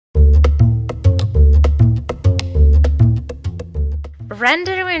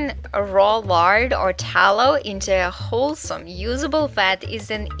Rendering a raw lard or tallow into a wholesome, usable fat is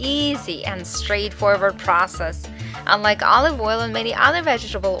an easy and straightforward process. Unlike olive oil and many other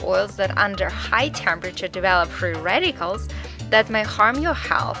vegetable oils that under high temperature develop free radicals that may harm your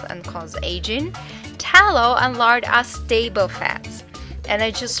health and cause aging, tallow and lard are stable fats and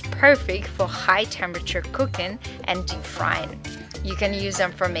are just perfect for high temperature cooking and deep frying. You can use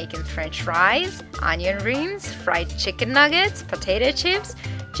them for making french fries, onion rings, fried chicken nuggets, potato chips,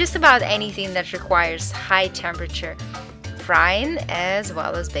 just about anything that requires high temperature frying as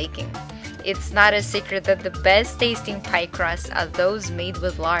well as baking. It's not a secret that the best tasting pie crusts are those made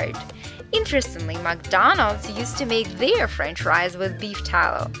with lard. Interestingly, McDonald's used to make their french fries with beef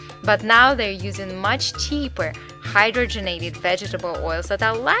tallow, but now they're using much cheaper, hydrogenated vegetable oils that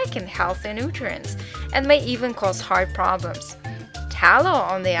are lacking healthy nutrients and may even cause heart problems. Tallow,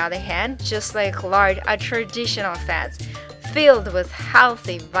 on the other hand, just like lard, are traditional fats filled with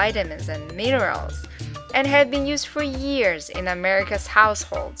healthy vitamins and minerals and have been used for years in America's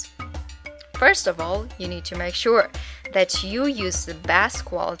households. First of all, you need to make sure that you use the best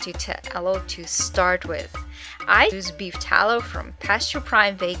quality tallow to start with. I use beef tallow from Pasture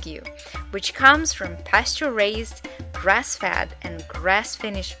Prime Wagyu, which comes from pasture-raised, grass-fed, and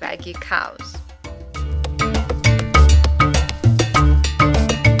grass-finished Wagyu cows.